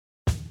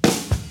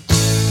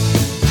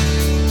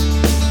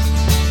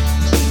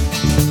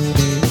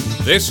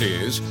This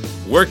is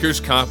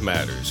Workers' Comp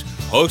Matters,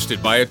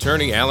 hosted by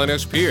attorney Alan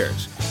S.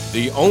 Pierce,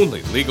 the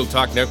only legal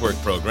talk network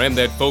program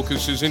that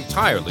focuses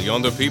entirely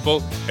on the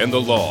people and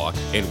the law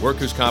in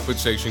workers'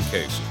 compensation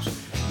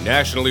cases.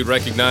 Nationally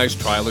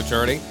recognized trial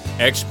attorney,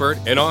 expert,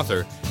 and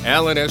author,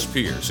 Alan S.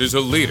 Pierce is a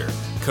leader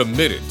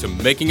committed to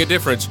making a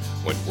difference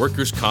when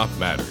workers' comp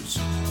matters.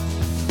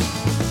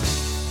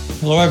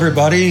 Hello,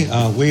 everybody.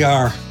 We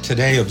are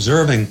today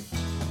observing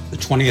the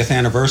 20th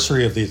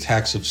anniversary of the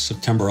attacks of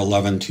September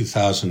 11,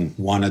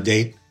 2001, a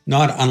date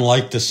not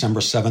unlike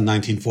December 7,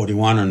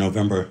 1941 or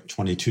November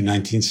 22,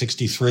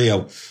 1963,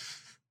 a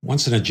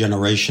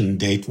once-in-a-generation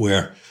date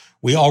where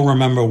we all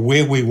remember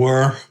where we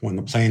were when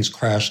the planes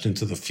crashed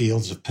into the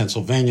fields of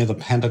Pennsylvania, the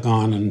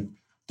Pentagon, and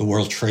the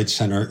World Trade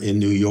Center in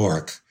New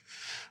York.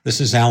 This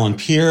is Alan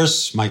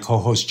Pierce. My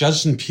co-host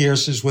Judson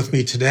Pierce is with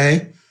me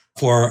today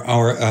for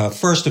our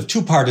first of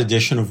two-part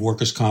edition of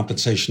Workers'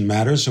 Compensation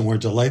Matters, and we're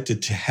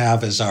delighted to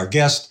have as our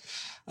guest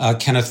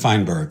Kenneth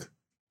Feinberg.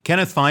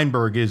 Kenneth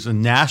Feinberg is a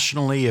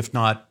nationally, if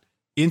not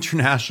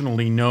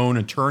internationally known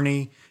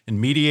attorney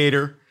and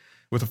mediator.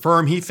 With a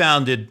firm he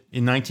founded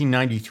in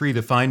 1993,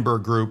 the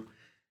Feinberg Group.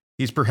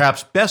 He's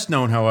perhaps best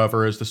known,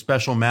 however, as the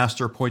special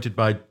master appointed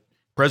by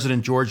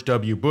President George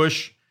W.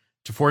 Bush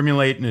to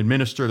formulate and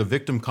administer the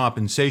Victim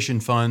Compensation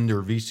Fund,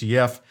 or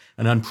VCF,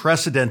 an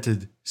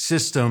unprecedented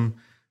system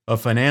of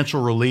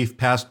financial relief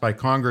passed by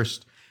Congress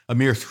a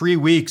mere 3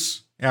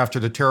 weeks after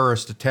the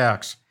terrorist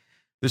attacks.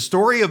 The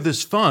story of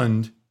this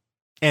fund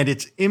and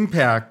its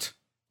impact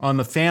on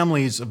the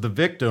families of the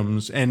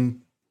victims and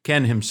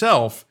Ken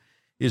himself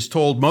is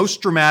told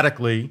most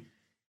dramatically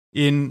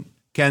in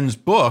Ken's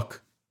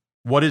book,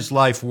 What is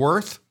Life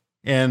Worth?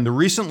 And the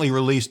recently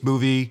released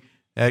movie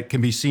that can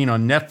be seen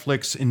on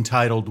Netflix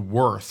entitled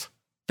Worth.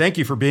 Thank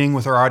you for being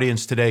with our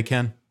audience today,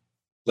 Ken.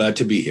 Glad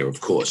to be here, of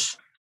course.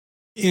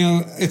 You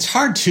know, it's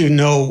hard to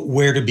know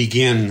where to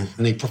begin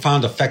and the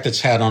profound effect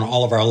it's had on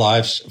all of our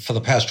lives for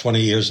the past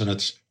 20 years, and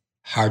it's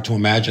hard to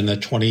imagine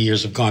that 20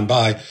 years have gone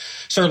by.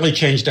 Certainly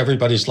changed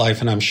everybody's life,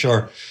 and I'm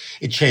sure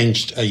it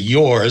changed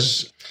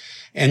yours.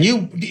 And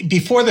you,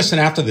 before this and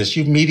after this,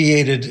 you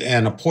mediated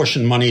and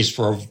apportioned monies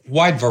for a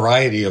wide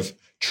variety of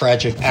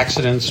tragic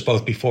accidents,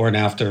 both before and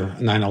after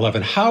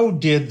 9/11. How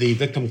did the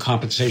Victim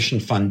Compensation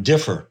Fund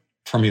differ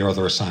from your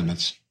other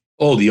assignments?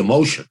 Oh, the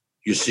emotion.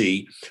 You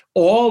see,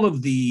 all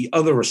of the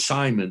other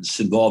assignments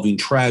involving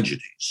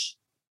tragedies,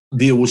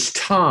 there was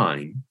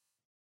time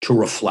to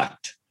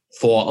reflect,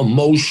 for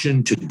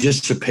emotion to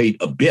dissipate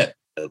a bit,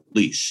 at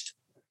least.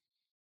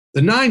 The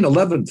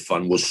 9/11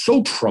 Fund was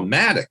so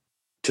traumatic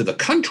to the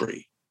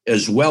country,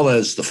 as well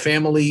as the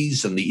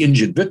families and the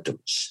injured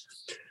victims.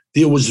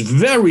 There was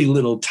very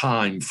little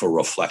time for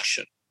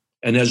reflection.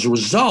 And as a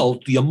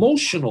result, the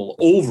emotional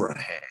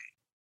overhang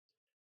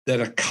that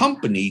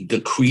accompanied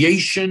the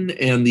creation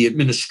and the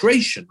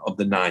administration of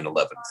the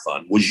 9/11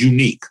 Fund was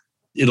unique.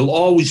 It'll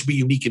always be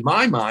unique in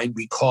my mind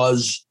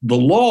because the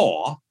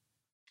law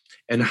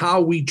and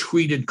how we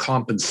treated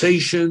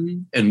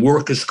compensation and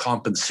workers'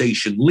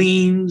 compensation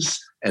liens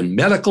and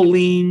medical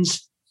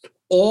liens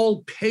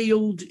all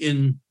paled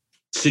in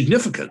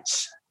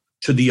significance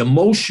to the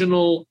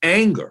emotional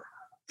anger,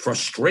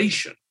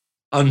 frustration,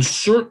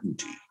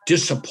 uncertainty,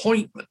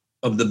 disappointment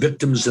of the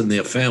victims and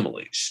their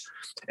families.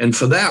 And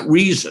for that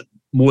reason,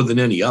 more than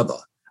any other,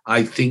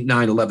 I think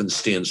 9/11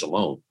 stands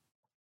alone.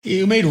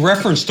 You made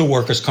reference to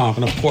workers' comp,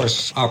 and of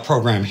course, our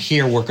program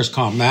here, Workers'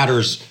 Comp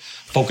Matters,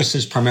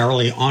 focuses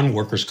primarily on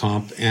workers'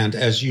 comp. And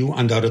as you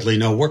undoubtedly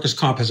know, workers'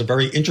 comp has a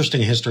very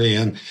interesting history,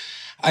 and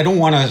I don't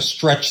want to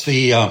stretch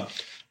the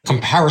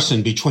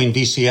comparison between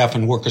VCF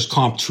and workers'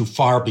 comp too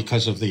far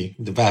because of the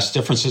vast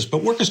differences.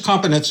 But workers'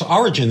 comp in its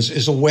origins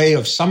is a way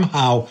of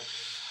somehow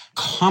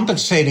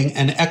compensating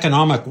an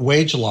economic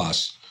wage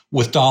loss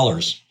with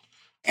dollars.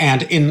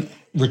 And in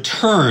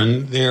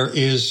return, there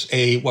is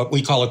what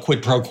we call a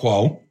quid pro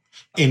quo,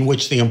 in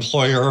which the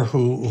employer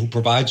who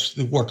provides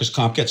the workers'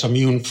 comp gets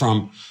immune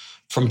from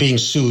being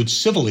sued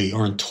civilly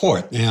or in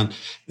tort. And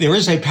there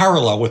is a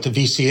parallel with the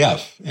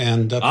VCF,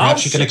 and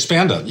perhaps you can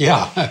expand on it.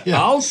 Yeah.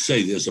 I'll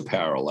say there's a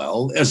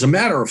parallel. As a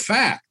matter of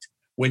fact,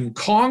 when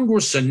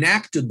Congress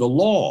enacted the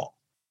law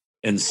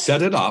and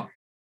set it up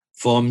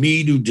for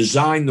me to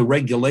design the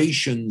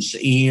regulations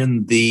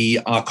and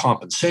the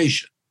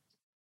compensation,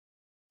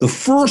 the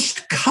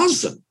first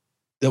cousin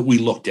that we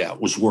looked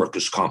at was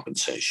workers'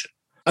 compensation,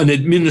 an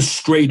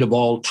administrative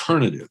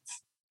alternative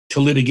to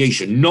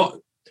litigation, not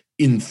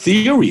in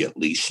theory at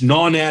least,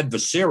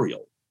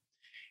 non-adversarial.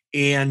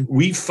 And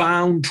we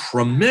found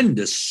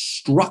tremendous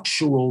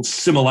structural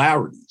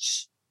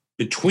similarities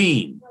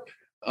between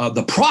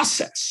the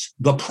process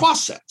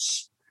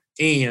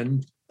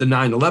and the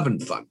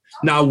 9/11 Fund.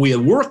 Now, where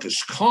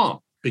workers'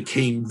 comp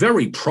became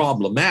very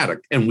problematic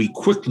and we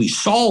quickly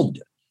solved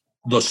it,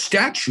 the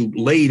statute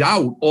laid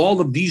out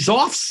all of these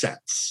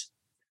offsets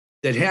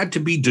that had to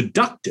be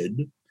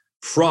deducted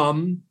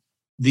from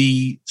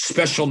the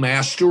special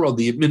master or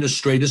the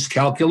administrator's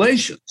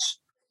calculations.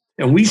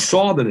 And we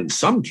saw that in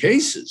some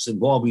cases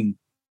involving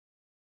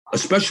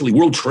especially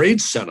World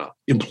Trade Center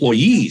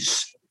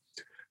employees,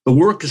 the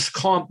workers'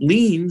 comp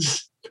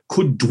liens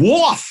could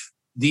dwarf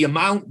the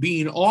amount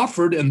being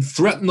offered and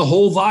threaten the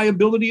whole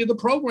viability of the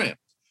program.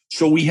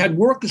 So we had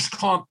workers'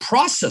 comp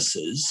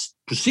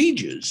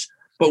procedures,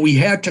 but we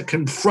had to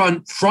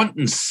confront front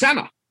and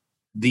center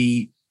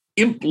the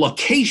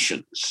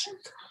implications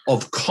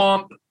of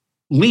comp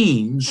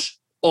liens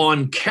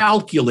on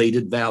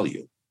calculated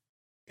value.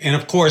 And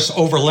of course,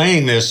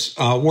 overlaying this,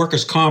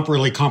 workers' comp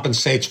really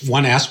compensates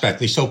one aspect,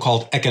 the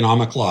so-called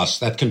economic loss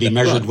that can be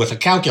measured with a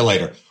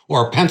calculator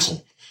or a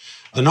pencil.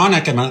 The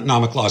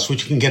non-economic loss,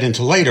 which we can get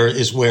into later,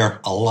 is where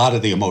a lot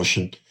of the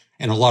emotion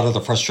and a lot of the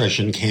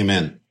frustration came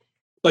in.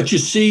 But you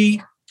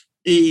see,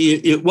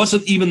 it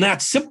wasn't even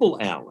that simple,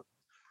 Alan,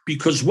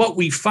 because what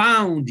we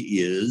found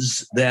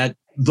is that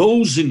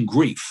those in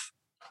grief,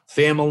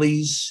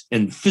 families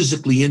and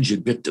physically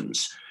injured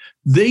victims,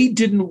 they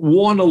didn't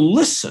want to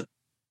listen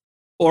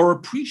or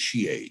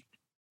appreciate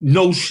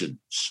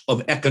notions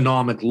of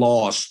economic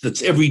loss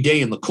that's every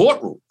day in the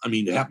courtroom. I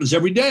mean, it happens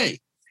every day.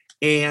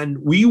 And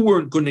we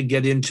weren't going to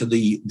get into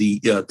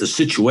the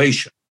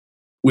situation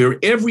where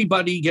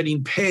everybody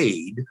getting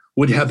paid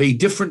would have a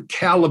different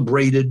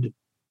calibrated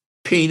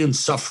pain and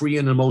suffering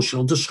and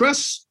emotional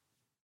distress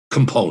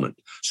component.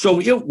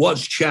 So it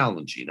was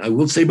challenging, I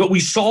will say, but we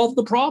solved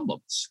the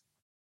problems.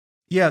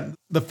 Yeah,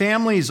 the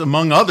families,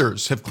 among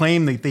others, have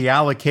claimed that the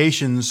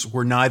allocations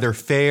were neither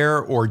fair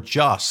or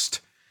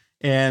just.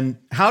 And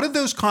how did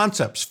those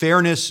concepts,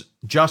 fairness,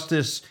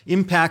 justice,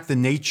 impact the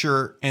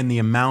nature and the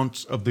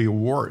amounts of the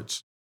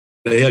awards?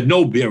 They had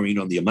no bearing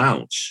on the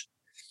amounts.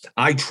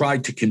 I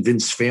tried to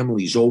convince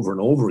families over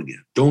and over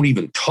again, don't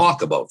even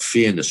talk about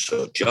fairness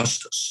or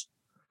justice.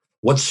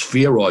 What's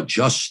fair or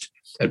just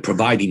at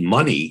providing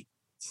money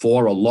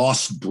for a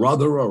lost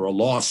brother or a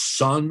lost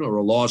son or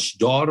a lost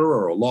daughter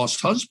or a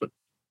lost husband?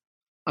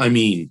 I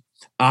mean,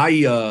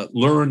 I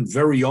learned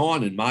very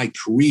on in my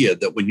career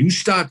that when you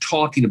start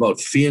talking about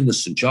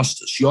fairness and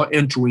justice, you're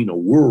entering a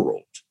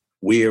world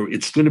where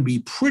it's going to be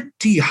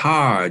pretty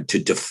hard to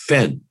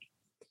defend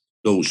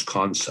those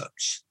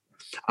concepts.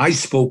 I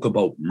spoke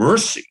about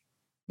mercy,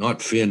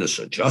 not fairness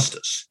or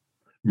justice.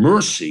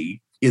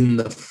 Mercy in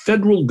the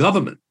federal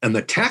government and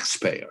the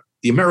taxpayer,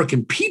 the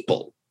American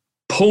people,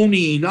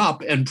 ponying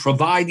up and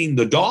providing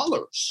the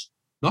dollars,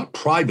 not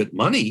private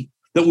money,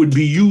 that would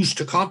be used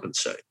to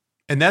compensate.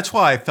 And that's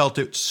why I felt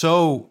it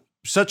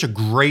such a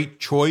great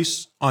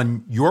choice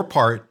on your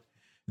part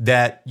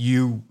that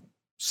you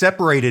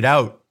separated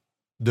out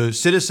the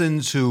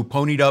citizens who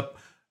ponied up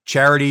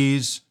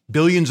charities,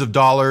 billions of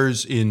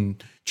dollars in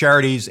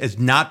charities, as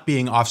not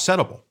being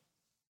offsettable.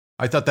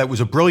 I thought that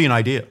was a brilliant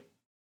idea.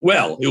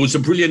 Well, it was a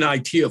brilliant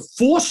idea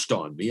forced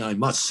on me, I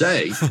must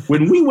say,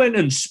 when we went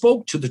and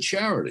spoke to the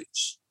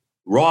charities,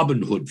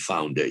 Robin Hood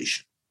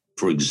Foundation,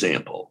 for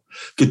example,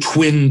 the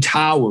Twin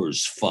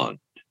Towers Fund.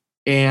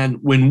 And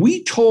when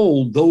we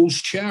told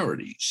those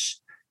charities,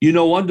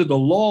 under the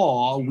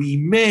law, we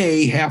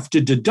may have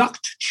to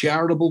deduct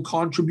charitable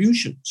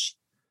contributions,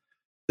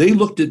 they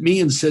looked at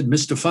me and said,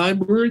 Mr.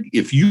 Feinberg,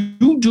 if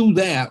you do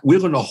that, we're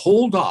going to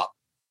hold up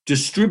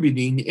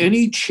distributing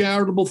any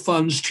charitable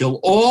funds till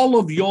all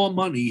of your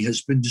money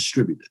has been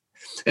distributed.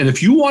 And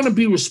if you want to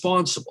be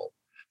responsible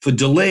for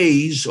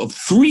delays of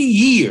 3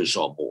 years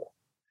or more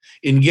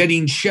in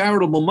getting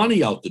charitable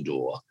money out the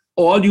door,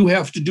 all you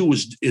have to do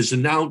is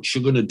announce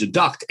you're going to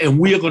deduct, and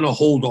we're going to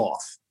hold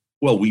off.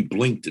 Well, we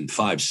blinked in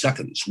 5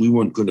 seconds. We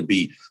weren't going to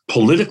be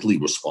politically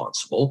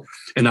responsible.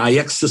 And I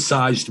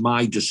exercised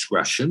my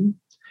discretion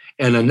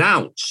and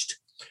announced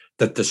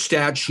that the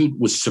statute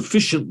was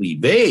sufficiently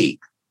vague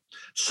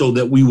so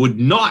that we would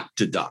not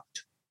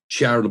deduct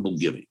charitable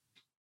giving.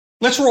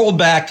 Let's roll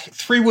back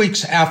 3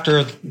 weeks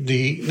after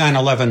the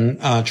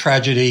 9/11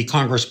 tragedy.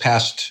 Congress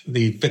passed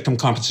the Victim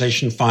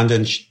Compensation Fund,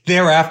 and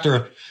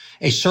thereafter,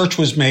 a search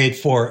was made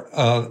for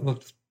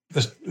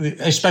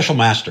a special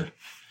master.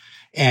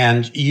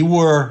 And you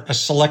were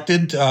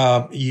selected.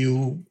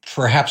 You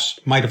perhaps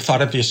might have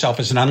thought of yourself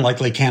as an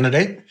unlikely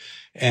candidate.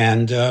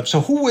 And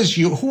so who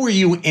were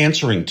you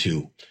answering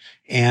to?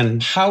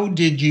 And how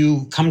did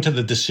you come to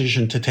the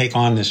decision to take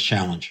on this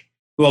challenge?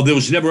 Well, there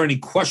was never any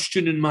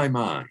question in my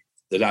mind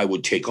that I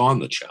would take on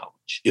the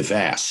challenge if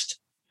asked.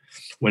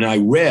 When I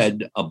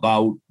read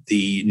about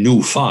the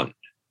new fund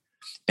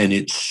and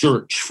its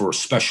search for a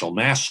special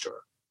master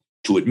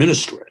to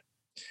administer it,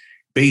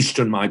 based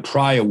on my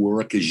prior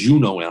work, as you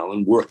know,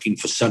 Alan, working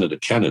for Senator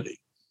Kennedy,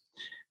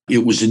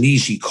 it was an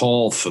easy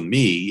call for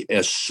me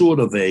as sort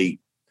of a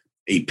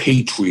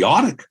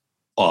patriotic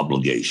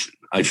obligation.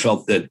 I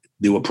felt that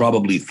there were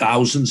probably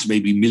thousands,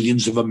 maybe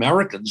millions of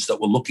Americans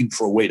that were looking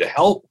for a way to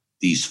help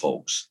these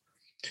folks.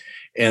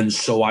 And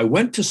so I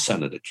went to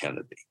Senator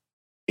Kennedy,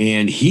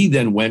 and he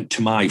then went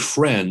to my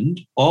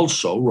friend,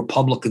 also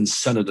Republican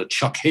Senator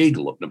Chuck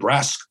Hagel of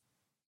Nebraska.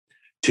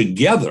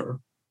 Together,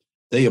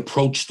 they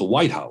approached the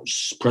White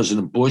House,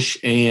 President Bush,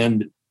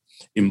 and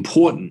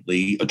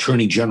importantly,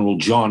 Attorney General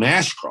John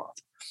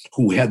Ashcroft,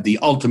 who had the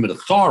ultimate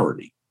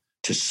authority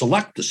to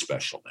select the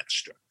special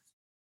master.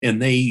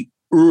 And they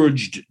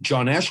urged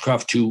John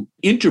Ashcroft to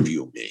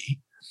interview me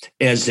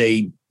as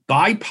a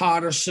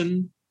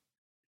bipartisan,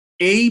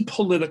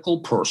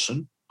 apolitical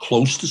person,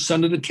 close to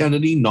Senator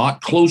Kennedy,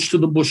 not close to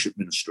the Bush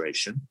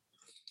administration.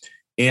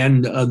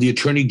 And the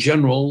Attorney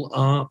General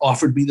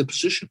offered me the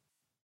position.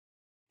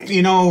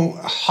 You know,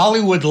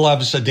 Hollywood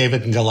loves a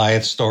David and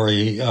Goliath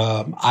story.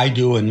 I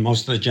do, and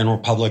most of the general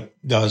public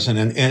does. And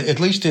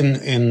at least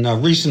in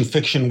recent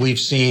fiction, we've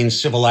seen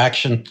Civil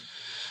Action,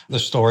 the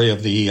story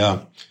of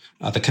the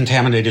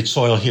contaminated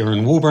soil here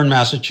in Woburn,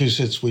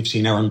 Massachusetts. We've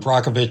seen Erin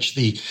Brockovich,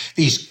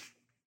 these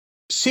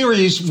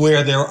series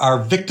where there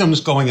are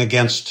victims going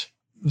against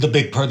the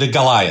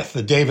Goliath,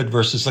 the David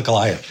versus the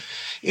Goliath.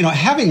 You know,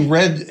 having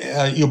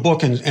read your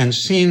book and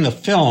seen the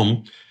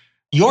film,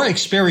 your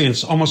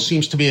experience almost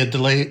seems to be a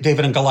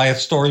David and Goliath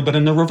story, but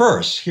in the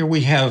reverse. Here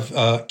we have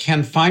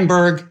Ken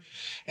Feinberg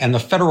and the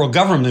federal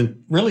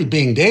government really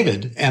being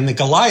David, and the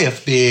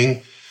Goliath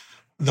being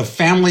the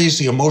families,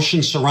 the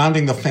emotions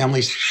surrounding the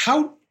families.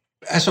 How,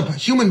 as a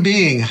human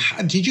being,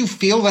 did you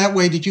feel that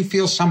way? Did you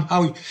feel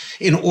somehow,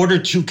 in order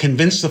to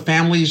convince the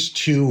families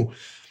to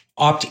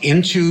opt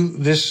into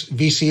this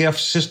VCF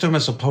system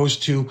as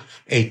opposed to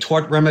a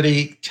tort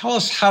remedy? Tell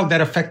us how that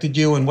affected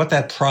you and what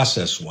that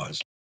process was.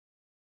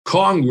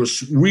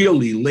 Congress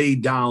really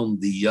laid down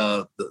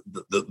the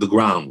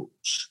ground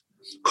rules.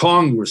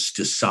 Congress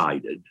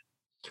decided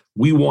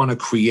we want to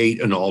create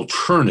an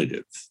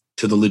alternative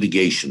to the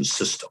litigation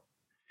system.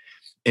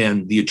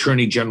 And the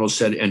Attorney General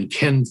said, and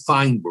Ken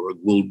Feinberg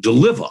will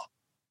deliver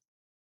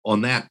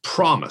on that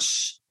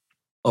promise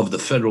of the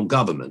federal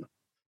government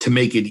to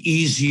make it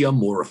easier,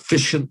 more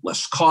efficient,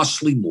 less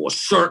costly, more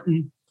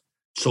certain.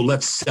 So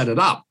let's set it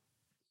up.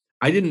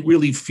 I didn't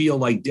really feel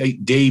like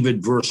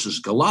David versus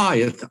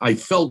Goliath. I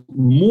felt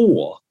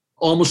more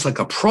almost like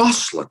a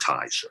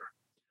proselytizer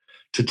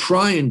to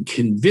try and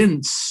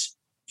convince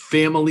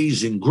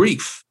families in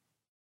grief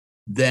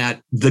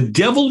that the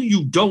devil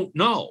you don't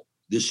know,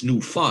 this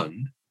new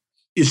fund,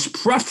 is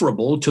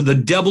preferable to the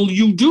devil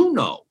you do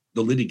know,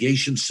 the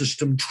litigation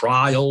system,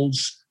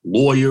 trials,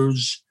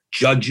 lawyers,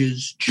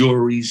 judges,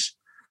 juries.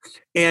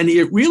 And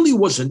it really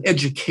was an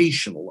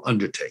educational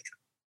undertaking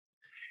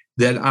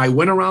that I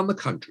went around the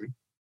country,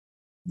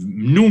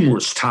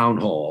 numerous town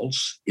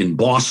halls in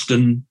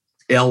Boston,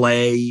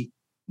 LA,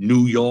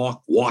 New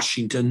York,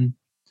 Washington,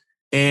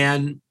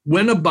 and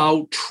went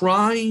about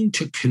trying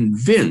to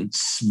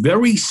convince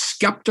very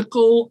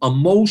skeptical,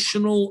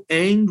 emotional,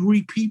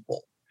 angry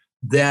people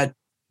that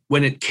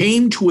when it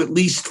came to at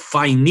least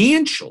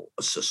financial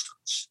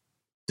assistance,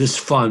 this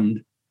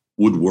fund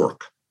would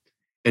work.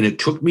 And it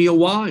took me a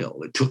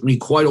while. It took me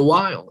quite a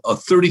while. A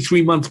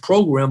 33-month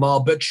program,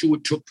 I'll bet you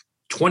it took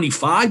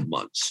 25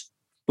 months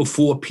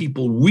before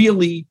people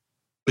really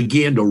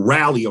began to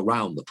rally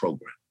around the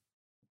program.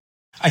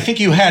 I think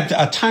you had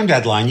a time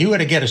deadline. You had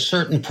to get a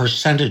certain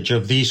percentage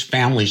of these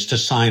families to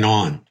sign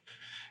on.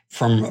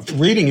 From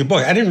reading your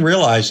book, I didn't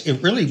realize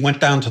it really went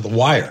down to the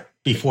wire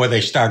before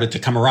they started to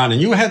come around.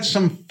 And you had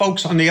some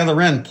folks on the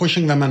other end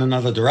pushing them in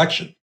another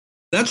direction.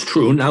 That's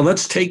true. Now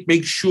let's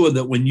make sure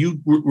that when you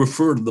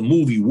refer to the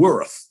movie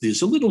Worth,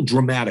 there's a little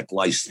dramatic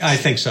license. I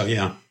think so,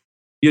 yeah.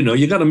 You know,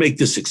 you got to make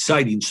this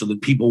exciting so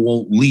that people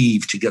won't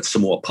leave to get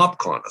some more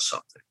popcorn or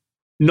something.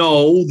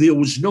 No, there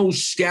was no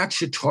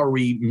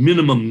statutory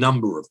minimum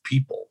number of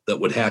people that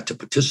would have to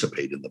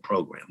participate in the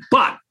program.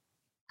 But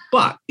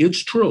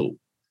it's true.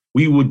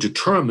 We were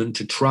determined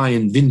to try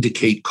and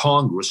vindicate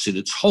Congress in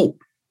its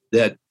hope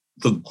that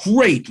the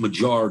great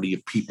majority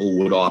of people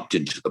would opt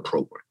into the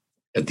program.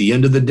 At the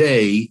end of the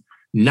day,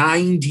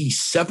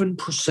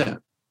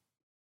 97%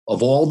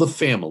 of all the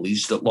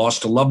families that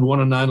lost a loved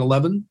one on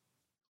 9/11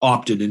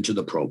 opted into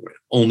the program.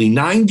 Only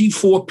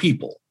 94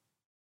 people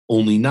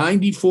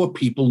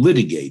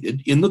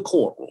litigated in the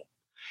courtroom,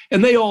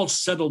 and they all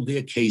settled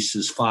their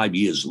cases 5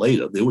 years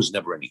later. There was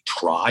never any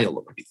trial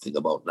or anything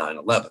about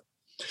 9/11.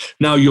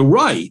 Now, you're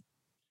right,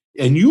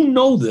 and you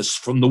know this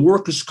from the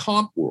workers'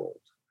 comp world.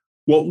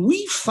 What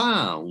we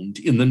found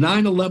in the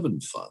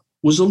 9/11 fund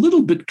was a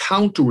little bit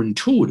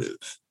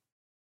counterintuitive.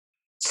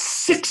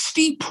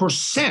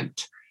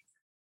 60%,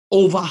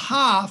 over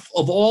half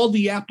of all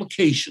the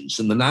applications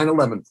in the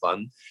 9/11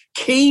 fund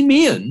came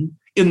in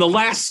the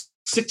last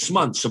 6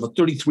 months of a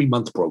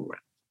 33-month program.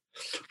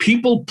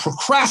 People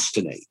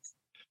procrastinate.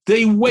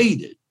 They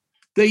waited.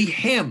 They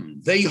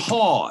hemmed. They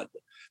hawed.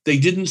 They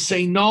didn't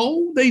say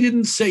no. They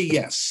didn't say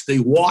yes. They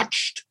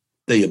watched.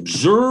 They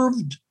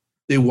observed.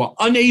 They were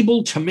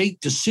unable to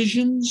make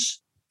decisions.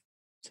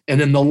 And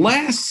in the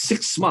last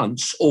 6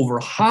 months, over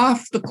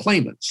half the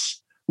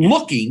claimants,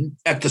 looking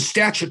at the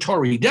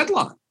statutory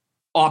deadline,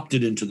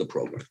 opted into the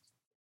program.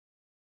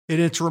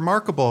 And it's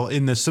remarkable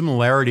in the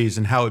similarities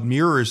and how it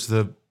mirrors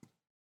the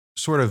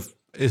sort of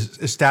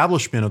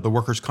establishment of the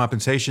workers'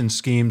 compensation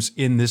schemes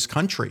in this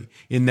country,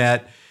 in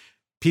that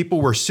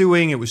people were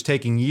suing. It was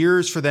taking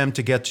years for them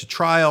to get to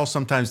trial.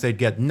 Sometimes they'd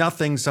get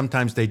nothing.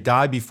 Sometimes they'd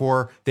die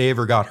before they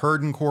ever got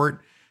heard in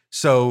court.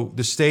 So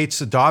the states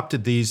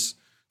adopted these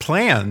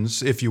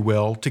plans, if you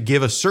will, to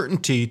give a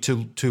certainty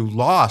to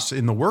loss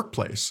in the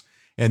workplace.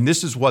 And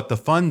this is what the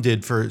fund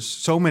did for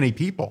so many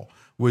people,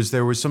 was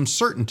there was some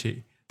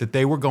certainty that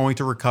they were going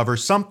to recover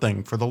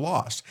something for the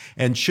loss.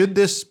 And should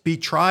this be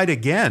tried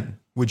again,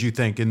 would you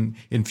think,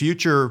 in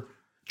future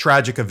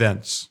tragic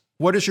events?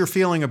 What is your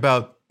feeling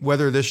about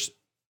whether this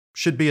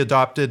should be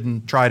adopted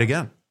and tried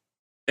again?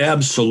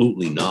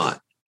 Absolutely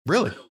not.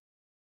 Really?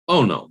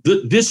 Oh, no.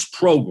 This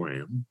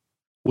program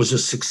was a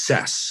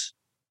success.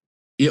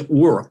 It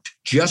worked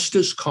just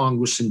as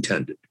Congress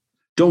intended.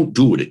 Don't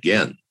do it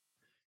again.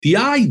 The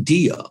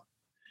idea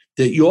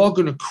that you're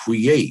going to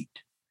create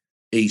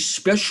a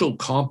special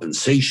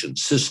compensation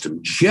system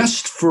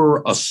just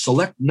for a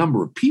select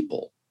number of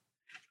people,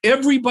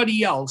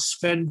 everybody else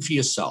fend for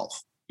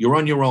yourself. You're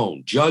on your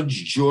own,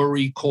 judge,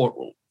 jury,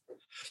 courtroom.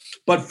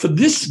 But for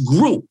this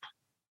group,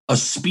 a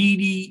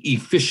speedy,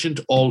 efficient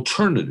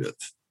alternative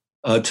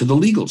to the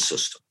legal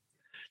system.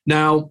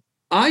 Now,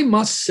 I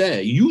must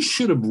say, you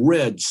should have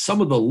read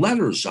some of the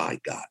letters I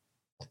got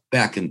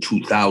back in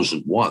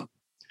 2001.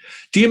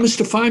 Dear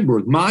Mr.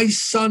 Feinberg, my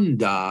son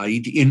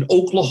died in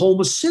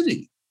Oklahoma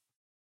City,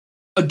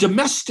 a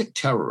domestic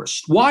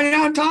terrorist. Why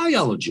aren't I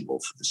eligible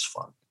for this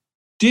fund?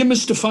 Dear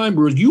Mr.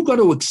 Feinberg, you got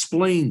to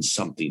explain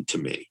something to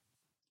me.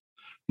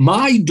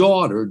 My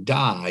daughter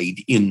died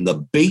in the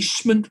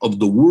basement of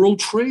the World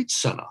Trade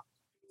Center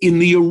in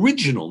the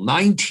original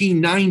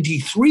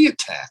 1993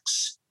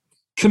 attacks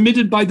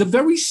committed by the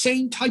very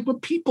same type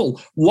of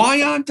people.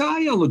 Why aren't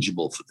I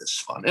eligible for this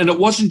fund? And it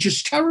wasn't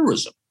just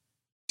terrorism.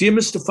 Dear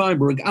Mr.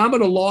 Feinberg, I'm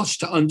at a loss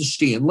to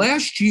understand.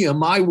 Last year,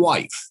 my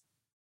wife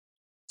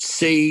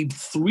saved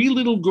 3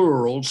 little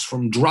girls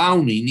from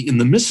drowning in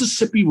the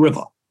Mississippi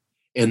River,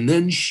 and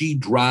then she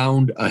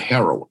drowned a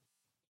heroine.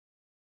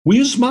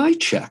 Where's my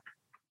check?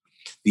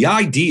 The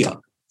idea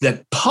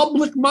that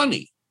public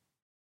money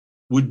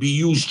would be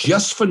used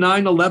just for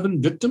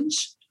 9/11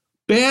 victims?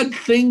 Bad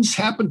things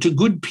happen to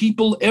good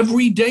people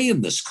every day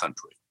in this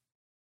country.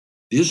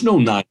 There's no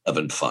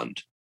 9/11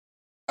 fund.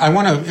 I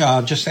want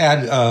to just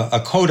add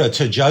a coda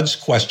to Judd's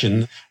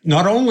question.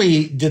 Not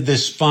only did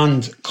this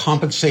fund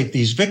compensate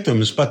these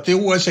victims, but there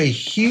was a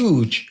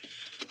huge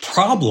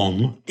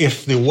problem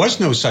if there was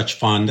no such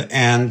fund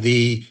and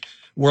the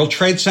World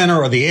Trade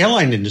Center or the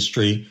airline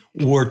industry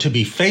were to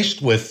be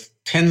faced with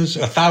tens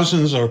of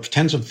thousands or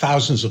tens of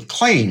thousands of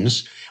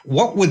claims.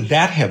 What would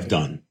that have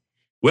done?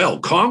 Well,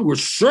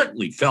 Congress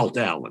certainly felt,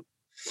 Alan,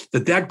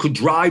 that could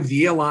drive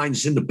the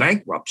airlines into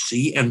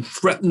bankruptcy and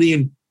threaten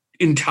the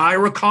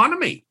entire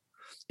economy.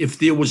 If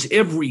there was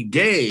every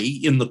day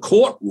in the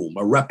courtroom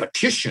a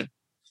repetition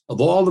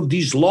of all of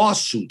these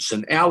lawsuits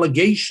and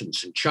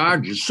allegations and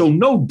charges. So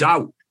no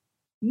doubt,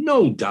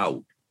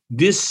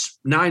 this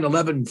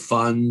 9/11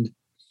 fund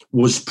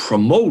was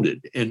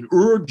promoted and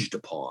urged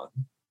upon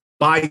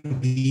by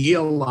the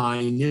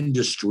airline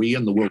industry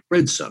and the World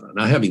Trade Center.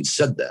 Now, having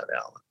said that,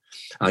 Alan,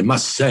 I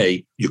must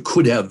say you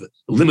could have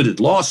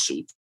limited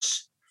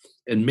lawsuits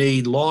and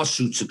made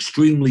lawsuits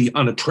extremely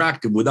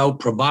unattractive without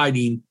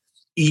providing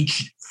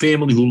each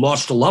family who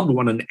lost a loved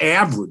one an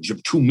average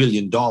of $2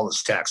 million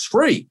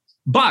tax-free.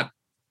 But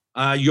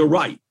you're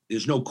right.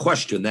 There's no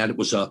question that it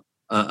was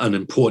an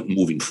important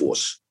moving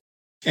force.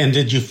 And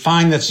did you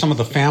find that some of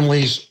the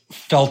families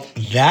felt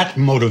that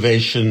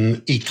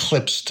motivation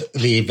eclipsed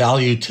the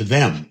value to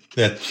them?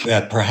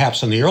 That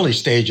perhaps in the early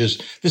stages,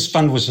 this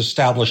fund was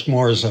established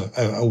more as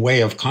a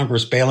way of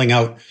Congress bailing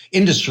out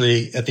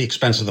industry at the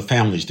expense of the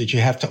families. Did you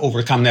have to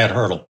overcome that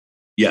hurdle?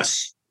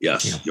 Yes, yeah.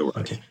 You're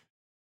right. Okay.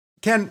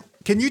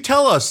 Can you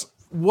tell us,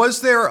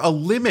 was there a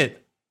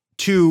limit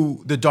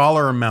to the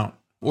dollar amount,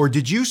 or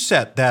did you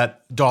set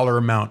that dollar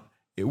amount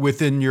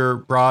within your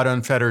broad,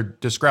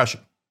 unfettered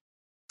discretion?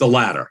 The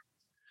latter.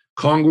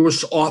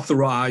 Congress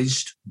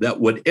authorized that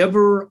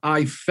whatever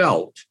I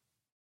felt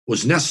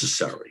was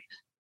necessary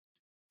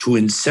to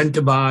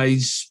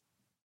incentivize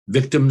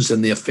victims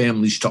and their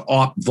families to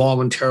opt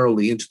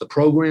voluntarily into the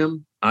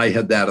program, I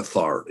had that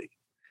authority.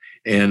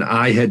 And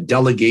I had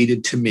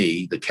delegated to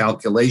me the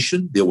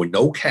calculation. There were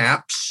no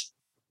caps.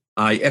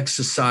 I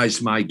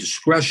exercised my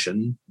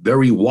discretion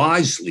very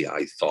wisely,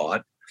 I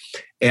thought,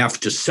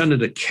 after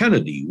Senator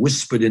Kennedy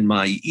whispered in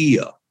my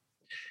ear,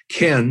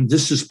 Ken,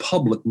 this is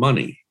public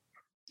money.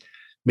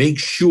 Make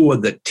sure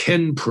that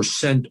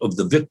 10% of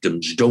the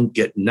victims don't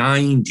get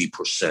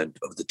 90%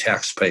 of the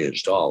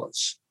taxpayers'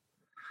 dollars.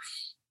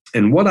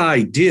 And what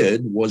I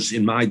did was,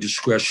 in my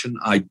discretion,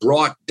 I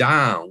brought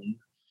down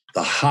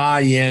the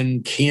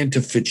high-end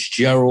Cantor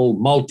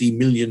Fitzgerald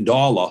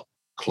multi-million-dollar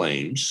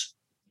claims,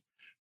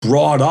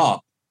 brought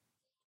up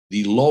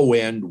the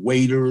low-end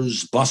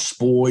waiters,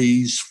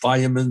 busboys,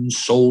 firemen,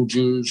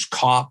 soldiers,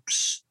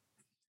 cops,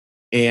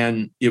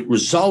 and it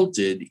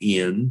resulted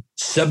in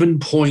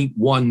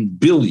 $7.1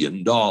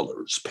 billion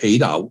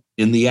paid out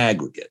in the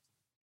aggregate.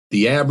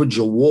 The average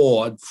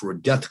award for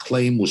a death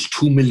claim was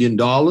 $2 million,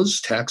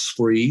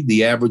 tax-free.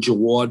 The average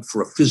award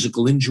for a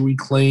physical injury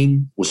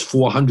claim was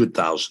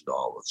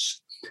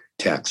 $400,000,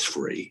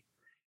 tax-free.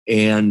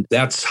 And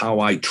that's how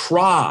I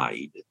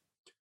tried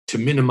to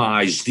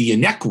minimize the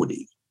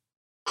inequity,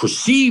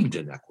 perceived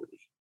inequity,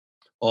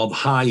 of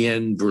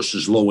high-end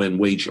versus low-end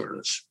wage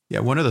earners. Yeah,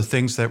 one of the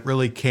things that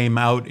really came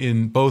out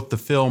in both the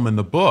film and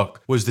the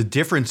book was the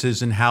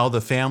differences in how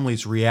the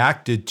families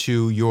reacted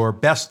to your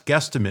best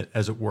guesstimate,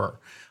 as it were.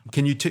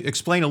 Can you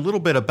explain a little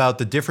bit about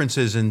the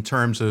differences in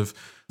terms of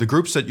the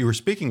groups that you were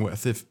speaking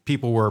with, if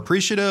people were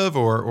appreciative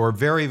or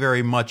very,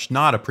 very much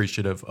not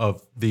appreciative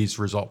of these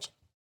results?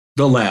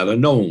 The latter.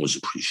 No one was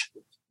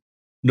appreciative.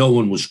 No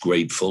one was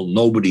grateful.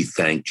 Nobody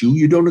thanked you.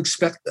 You don't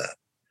expect that.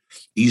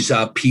 These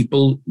are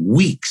people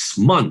weeks,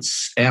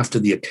 months after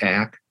the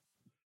attack.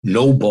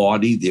 No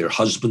body, their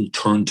husband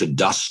turned to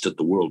dust at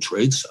the World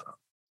Trade Center.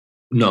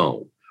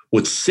 No.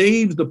 What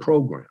saved the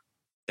program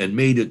and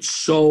made it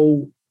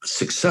so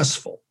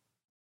successful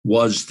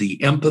was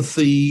the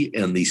empathy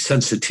and the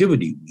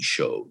sensitivity we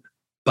showed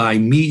by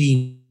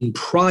meeting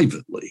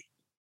privately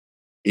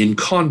in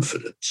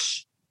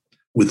confidence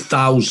with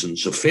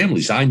thousands of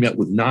families. I met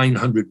with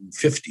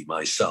 950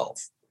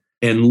 myself,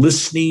 and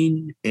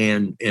listening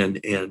and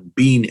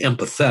being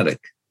empathetic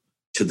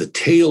to the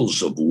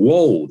tales of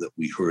woe that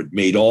we heard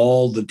made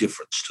all the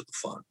difference to the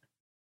fund.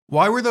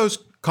 Why were those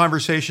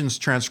conversations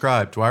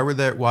transcribed? Why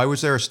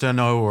was there a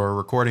steno or a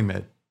recording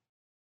made?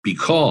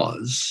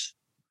 Because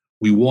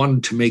we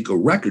wanted to make a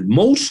record.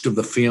 Most of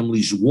the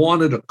families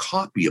wanted a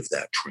copy of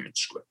that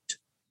transcript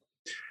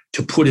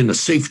to put in a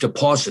safe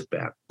deposit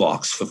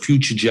box for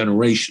future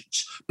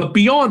generations. But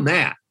beyond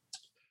that,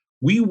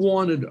 we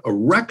wanted a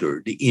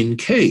record in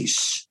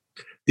case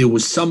there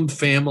was some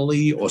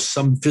family or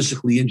some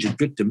physically injured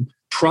victim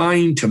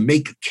trying to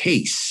make a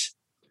case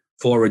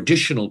for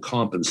additional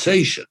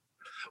compensation.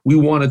 We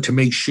wanted to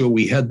make sure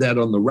we had that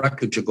on the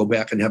record to go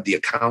back and have the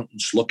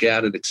accountants look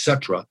at it, et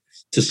cetera,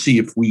 to see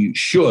if we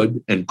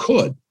should and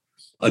could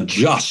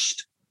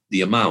adjust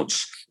the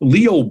amounts.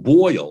 Leo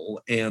Boyle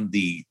and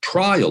the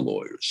trial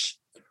lawyers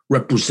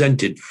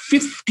represented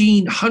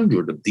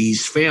 1,500 of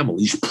these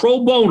families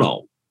pro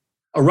bono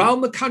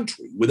around the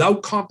country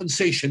without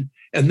compensation,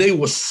 and they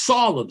were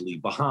solidly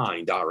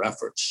behind our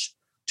efforts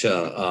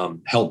to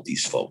help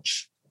these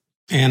folks.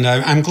 And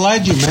I'm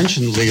glad you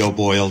mentioned Leo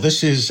Boyle.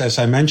 This is, as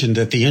I mentioned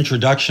at the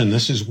introduction,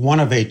 this is one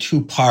of a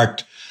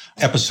two-part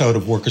episode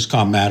of Workers'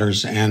 Comp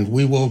Matters, and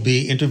we will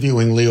be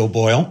interviewing Leo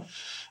Boyle,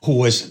 who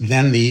was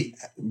then the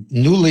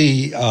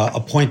newly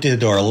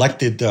appointed or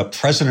elected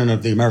president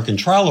of the American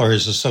Trial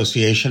Lawyers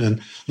Association.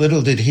 And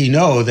little did he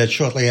know that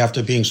shortly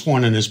after being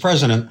sworn in as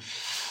president,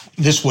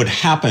 this would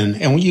happen.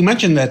 And you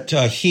mentioned that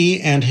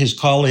he and his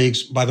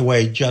colleagues, by the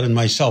way, Judd and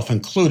myself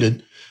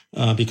included,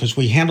 because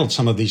we handled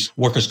some of these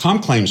workers'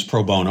 comp claims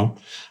pro bono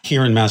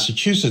here in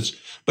Massachusetts,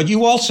 but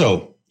you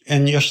also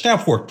and your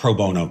staff work pro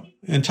bono.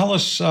 And tell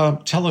us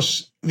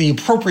the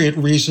appropriate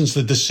reasons,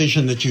 the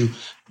decision that you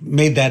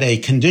made that a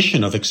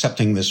condition of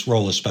accepting this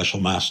role as special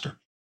master.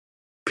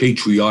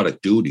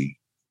 Patriotic duty,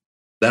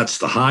 that's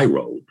the high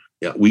road.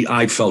 Yeah,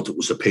 I felt it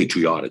was a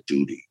patriotic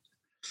duty.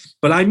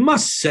 But I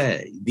must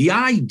say, the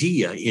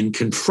idea in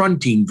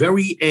confronting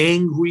very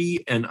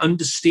angry and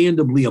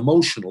understandably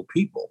emotional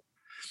people,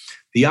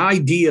 the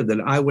idea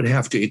that I would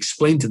have to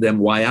explain to them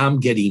why I'm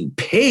getting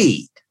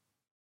paid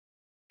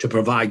to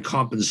provide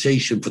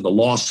compensation for the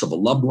loss of a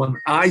loved one,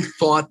 I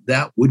thought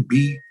that would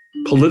be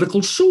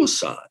political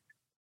suicide.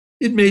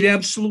 It made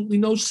absolutely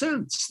no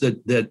sense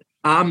that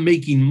I'm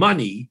making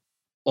money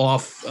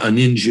off an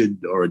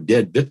injured or a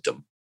dead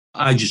victim.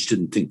 I just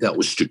didn't think that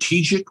was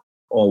strategic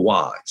or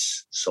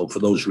wise. So for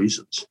those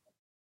reasons.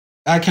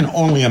 I can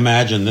only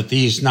imagine that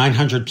these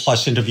 900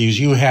 plus interviews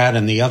you had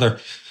and the other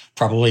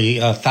probably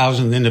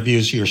 1,000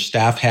 interviews your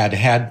staff had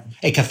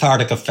a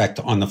cathartic effect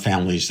on the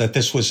families, that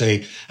this was I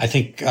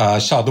think I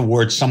saw the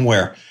word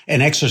somewhere,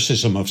 an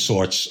exorcism of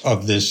sorts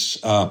of this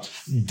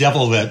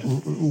devil that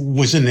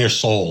was in their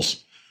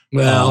souls.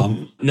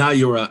 Well, now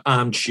you're an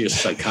armchair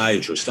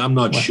psychiatrist. I'm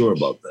not sure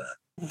about that.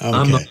 Okay.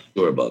 I'm not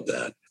sure about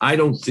that. I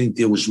don't think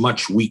there was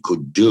much we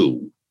could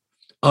do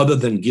other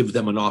than give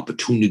them an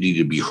opportunity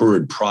to be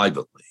heard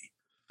privately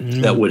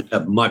that would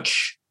have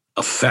much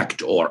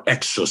effect or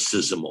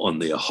exorcism on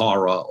their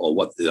horror or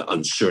what the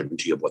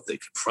uncertainty of what they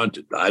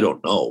confronted. I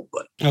don't know,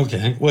 but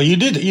okay. Well, you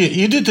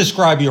did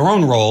describe your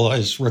own role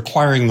as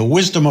requiring the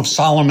wisdom of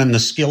Solomon, the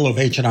skill of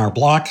H&R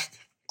Block.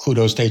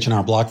 Kudos to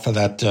H&R Block for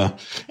that,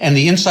 and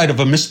the insight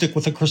of a mystic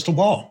with a crystal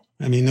ball.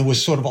 I mean, there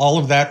was sort of all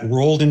of that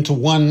rolled into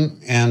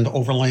one, and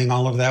overlaying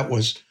all of that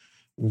was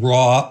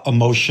raw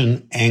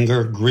emotion,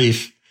 anger,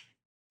 grief.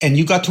 And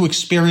you got to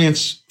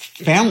experience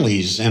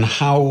families and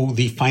how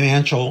the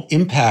financial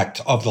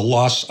impact of the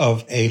loss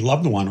of a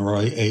loved one or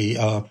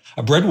a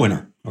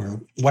breadwinner,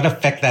 or what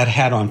effect that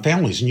had on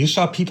families. And you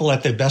saw people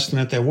at their best and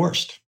at their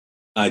worst.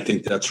 I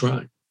think that's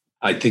right.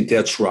 I think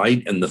that's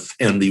right. And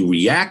the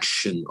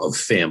reaction of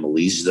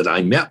families that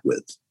I met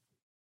with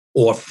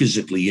or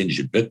physically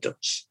injured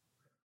victims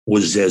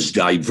was as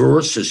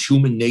diverse as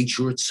human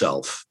nature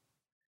itself.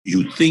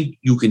 You think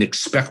you can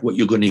expect what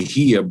you're going to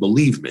hear,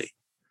 believe me.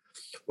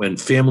 When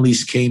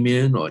families came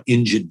in or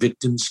injured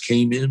victims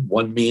came in,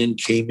 one man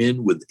came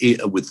in with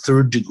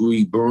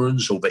third-degree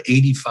burns over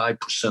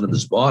 85% of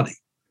his body,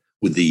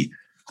 with the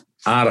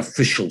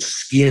artificial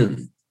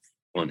skin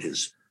on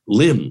his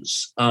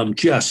limbs.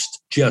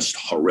 Just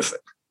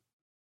horrific.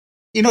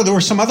 You know, there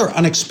were some other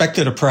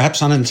unexpected or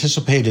perhaps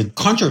unanticipated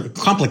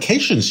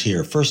complications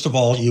here. First of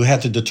all, you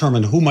had to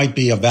determine who might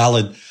be a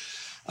valid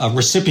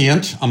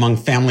recipient among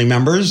family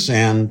members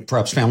and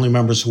perhaps family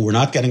members who were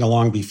not getting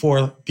along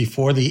before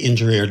the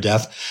injury or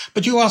death.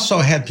 But you also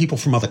had people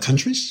from other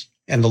countries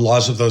and the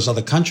laws of those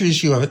other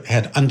countries. You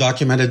had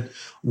undocumented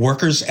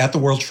workers at the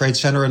World Trade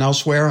Center and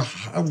elsewhere.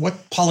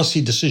 What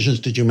policy decisions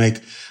did you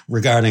make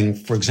regarding,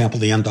 for example,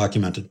 the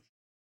undocumented?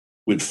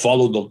 We'd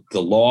follow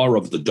the law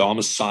of the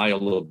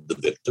domicile of the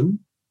victim.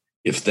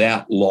 If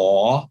that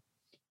law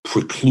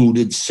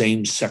precluded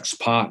same-sex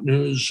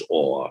partners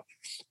or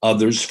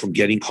others from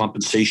getting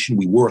compensation,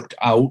 we worked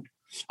out.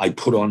 I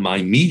put on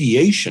my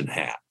mediation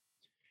hat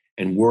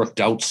and worked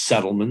out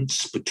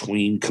settlements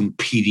between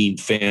competing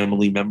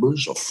family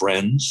members or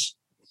friends.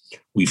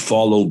 We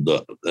followed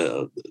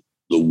the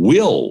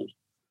will,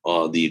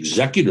 the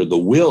executor, the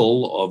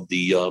will of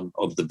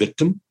the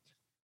victim,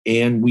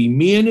 and we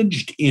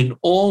managed in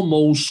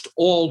almost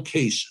all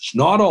cases,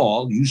 not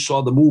all. You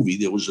saw the movie.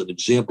 There was an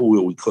example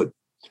where we couldn't,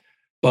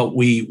 but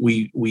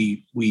we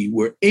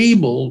were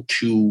able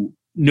to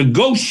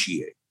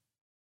negotiate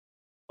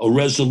a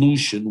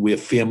resolution where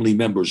family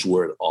members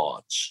were at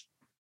odds.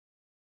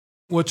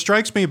 What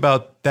strikes me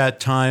about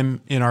that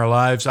time in our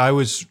lives, I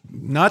was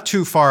not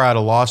too far out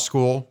of law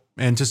school,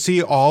 and to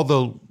see all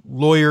the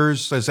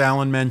lawyers, as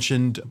Alan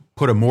mentioned,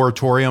 put a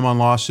moratorium on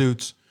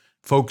lawsuits,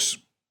 folks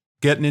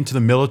getting into the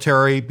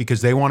military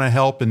because they want to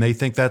help and they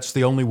think that's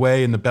the only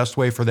way and the best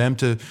way for them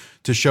to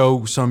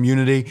show some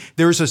unity.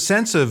 There's a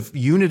sense of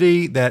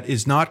unity that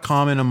is not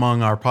common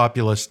among our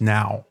populace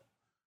now.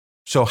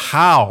 So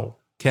how,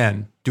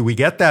 Ken, do we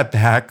get that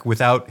back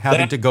without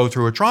having to go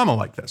through a trauma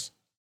like this?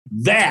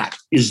 That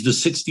is the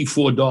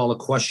 $64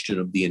 question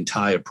of the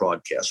entire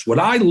podcast. What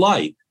I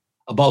like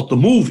about the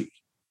movie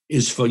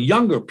is for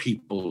younger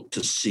people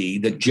to see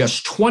that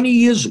just 20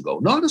 years ago,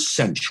 not a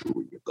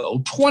century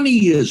ago, 20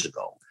 years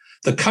ago,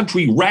 the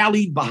country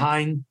rallied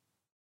behind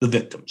the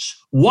victims.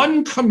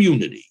 One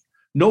community,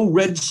 no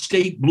red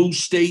state, blue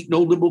state, no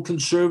liberal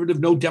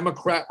conservative, no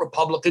Democrat,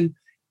 Republican,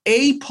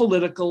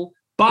 apolitical,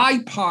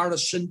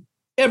 bipartisan,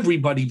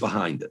 everybody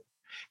behind it.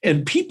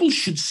 And people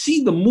should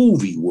see the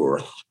movie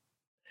Worth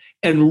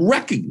and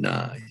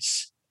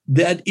recognize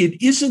that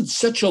it isn't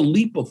such a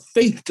leap of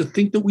faith to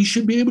think that we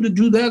should be able to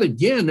do that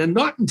again, and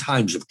not in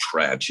times of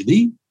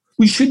tragedy.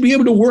 We should be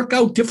able to work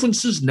out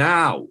differences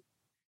now.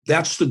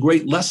 That's the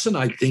great lesson,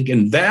 I think,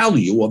 and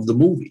value of the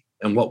movie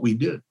and what we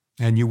did.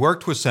 And you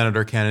worked with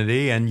Senator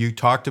Kennedy, and you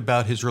talked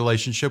about his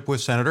relationship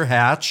with Senator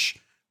Hatch,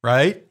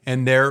 right?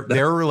 And their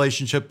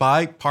relationship,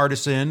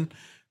 bipartisan,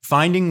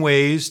 finding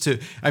ways to,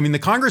 the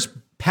Congress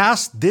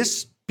passed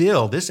this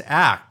bill, this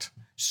act,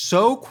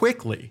 so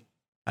quickly.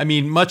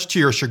 Much to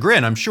your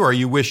chagrin, I'm sure.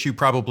 You wish you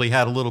probably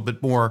had a little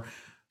bit more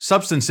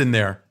substance in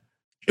there.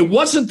 It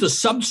wasn't the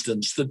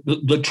substance.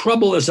 The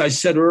trouble, as I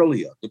said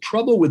earlier, the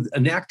trouble with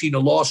enacting a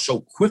law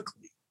so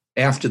quickly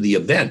after the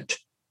event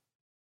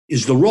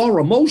is the raw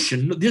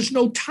emotion. There's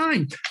no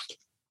time.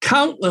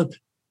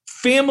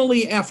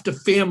 Family after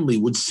family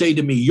would say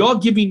to me, "You're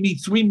giving me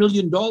 $3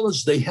 million.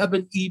 They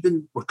haven't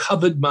even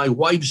recovered my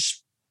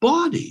wife's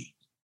body.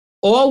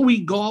 All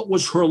we got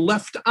was her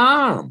left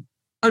arm."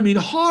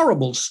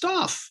 Horrible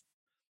stuff.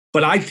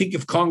 But I think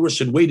if Congress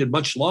had waited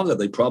much longer,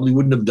 they probably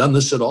wouldn't have done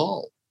this at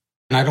all.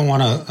 And I don't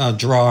want to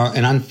draw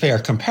an unfair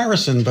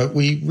comparison, but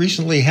we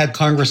recently had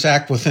Congress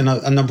act within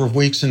a number of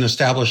weeks and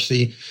establish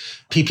the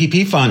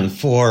PPP fund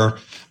for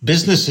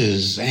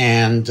businesses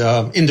and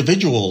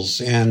individuals,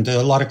 and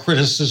a lot of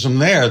criticism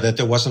that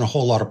there wasn't a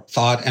whole lot of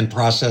thought and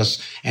process,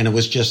 and it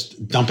was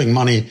just dumping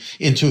money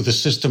into the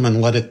system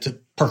and let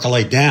it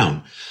percolate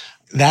down.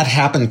 That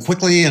happened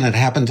quickly, and it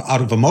happened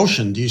out of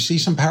emotion. Do you see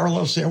some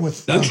parallels there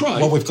with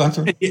what we've gone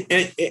through?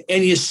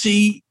 And you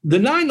see, the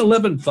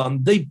 9/11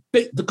 fund,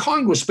 the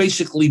Congress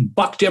basically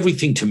bucked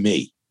everything to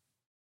me.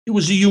 It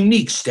was a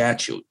unique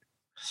statute.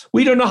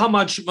 We don't know how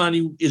much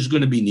money is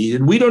going to be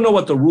needed. We don't know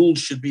what the rules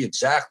should be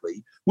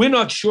exactly. We're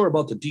not sure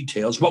about the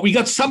details, but we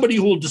got somebody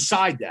who will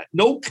decide that.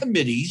 No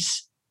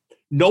committees,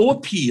 no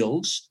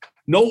appeals,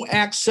 no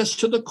access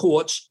to the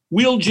courts.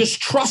 We'll just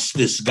trust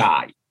this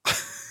guy.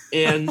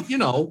 And,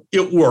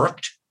 it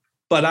worked,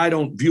 but I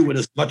don't view it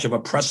as much of a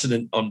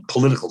precedent on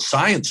political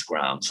science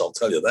grounds, I'll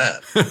tell you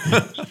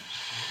that.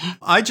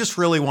 I just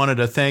really wanted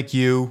to thank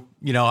you.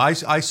 I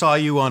saw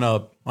you on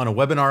a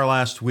webinar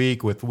last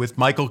week with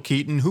Michael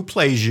Keaton, who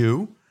plays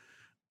you.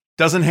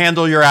 Doesn't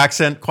handle your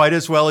accent quite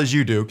as well as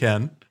you do,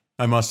 Ken,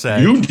 I must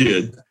say. You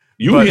did.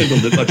 You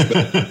handled it much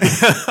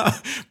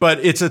better.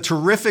 But it's a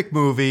terrific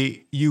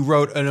movie. You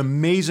wrote an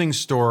amazing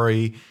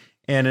story.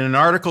 And in an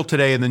article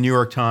today in the New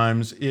York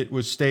Times, it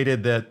was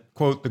stated that,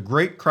 quote, "the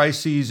great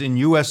crises in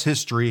U.S.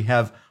 history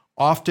have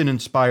often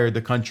inspired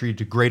the country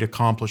to great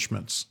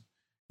accomplishments."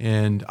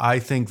 And I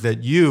think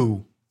that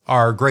you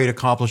are a great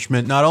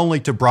accomplishment, not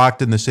only to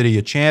Brockton, the city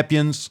of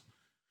champions,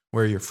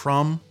 where you're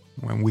from,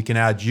 when we can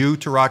add you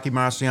to Rocky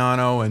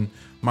Marciano and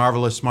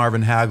marvelous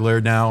Marvin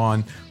Hagler now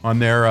on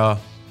their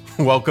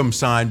welcome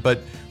sign,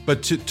 but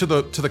to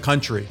the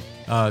country.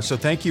 So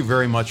thank you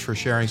very much for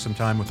sharing some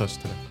time with us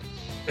today.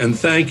 And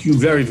thank you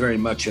very, very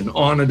much. An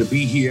honor to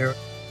be here.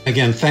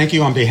 Again, thank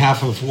you on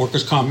behalf of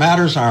Workers' Comp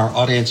Matters, our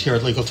audience here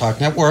at Legal Talk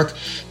Network.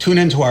 Tune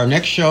in to our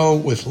next show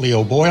with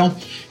Leo Boyle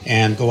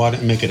and go out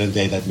and make it a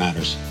day that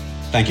matters.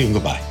 Thank you and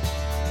goodbye.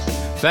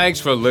 Thanks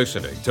for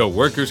listening to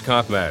Workers'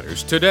 Comp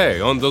Matters today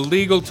on the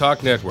Legal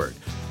Talk Network,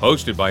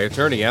 hosted by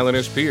attorney Alan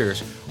S.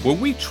 Pierce, where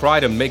we try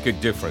to make a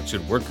difference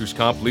in workers'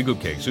 comp legal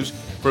cases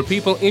for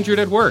people injured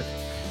at work.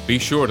 Be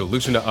sure to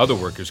listen to other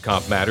Workers'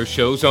 Comp Matters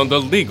shows on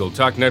the Legal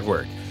Talk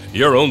Network,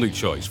 your only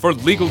choice for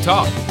legal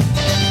talk.